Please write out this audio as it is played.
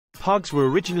Pugs were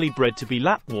originally bred to be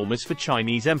lap warmers for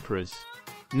Chinese emperors.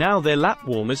 Now they're lap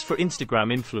warmers for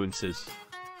Instagram influencers.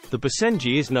 The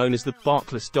Basenjis is known as the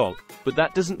barkless dog, but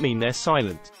that doesn't mean they're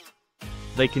silent.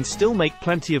 They can still make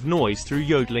plenty of noise through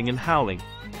yodeling and howling.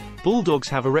 Bulldogs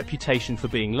have a reputation for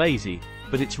being lazy,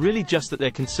 but it's really just that they're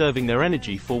conserving their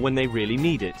energy for when they really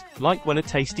need it, like when a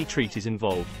tasty treat is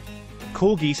involved.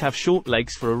 Corgis have short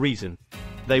legs for a reason.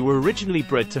 They were originally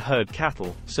bred to herd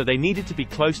cattle, so they needed to be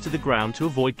close to the ground to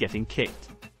avoid getting kicked.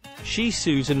 Shih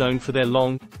Tzus are known for their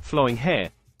long, flowing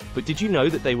hair, but did you know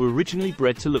that they were originally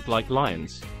bred to look like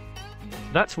lions?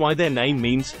 That's why their name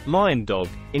means lion dog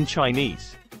in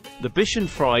Chinese. The Bichon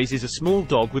Frises is a small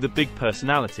dog with a big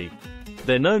personality.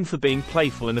 They're known for being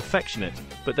playful and affectionate,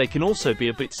 but they can also be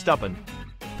a bit stubborn.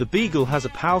 The Beagle has a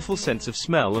powerful sense of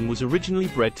smell and was originally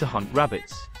bred to hunt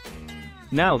rabbits.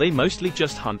 Now they mostly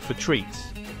just hunt for treats.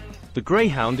 The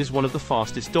Greyhound is one of the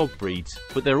fastest dog breeds,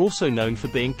 but they're also known for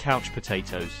being couch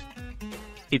potatoes.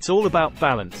 It's all about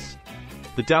balance.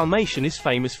 The Dalmatian is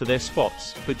famous for their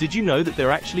spots, but did you know that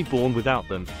they're actually born without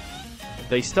them?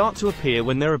 They start to appear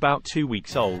when they're about 2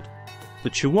 weeks old. The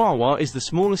Chihuahua is the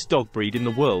smallest dog breed in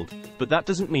the world, but that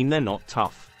doesn't mean they're not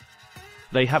tough.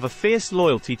 They have a fierce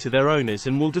loyalty to their owners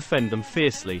and will defend them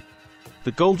fiercely.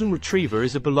 The Golden Retriever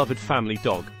is a beloved family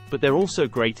dog, but they're also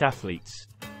great athletes.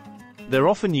 They're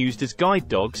often used as guide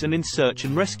dogs and in search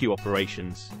and rescue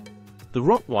operations. The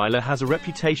Rottweiler has a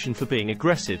reputation for being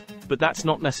aggressive, but that's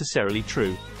not necessarily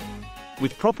true.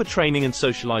 With proper training and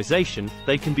socialization,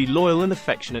 they can be loyal and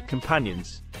affectionate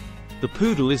companions. The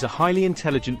Poodle is a highly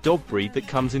intelligent dog breed that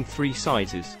comes in 3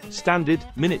 sizes: standard,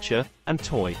 miniature, and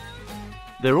toy.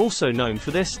 They're also known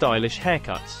for their stylish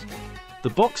haircuts. The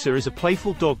Boxer is a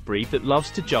playful dog breed that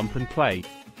loves to jump and play.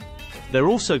 They're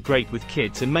also great with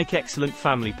kids and make excellent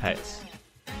family pets.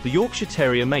 The Yorkshire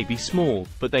Terrier may be small,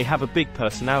 but they have a big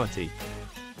personality.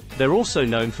 They're also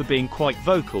known for being quite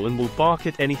vocal and will bark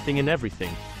at anything and everything.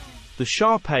 The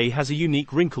Shar Peis has a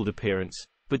unique wrinkled appearance,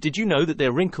 but did you know that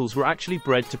their wrinkles were actually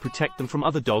bred to protect them from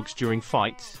other dogs during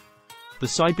fights? The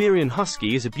Siberian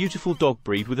Husky is a beautiful dog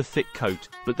breed with a thick coat,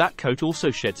 but that coat also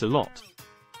sheds a lot.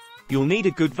 You'll need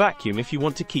a good vacuum if you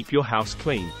want to keep your house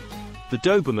clean. The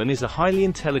Doberman is a highly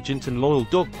intelligent and loyal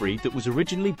dog breed that was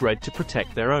originally bred to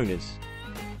protect their owners.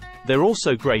 They're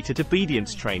also great at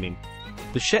obedience training.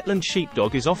 The Shetland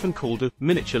Sheepdog is often called a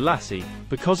miniature lassie,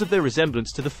 because of their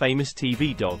resemblance to the famous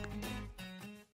TV dog.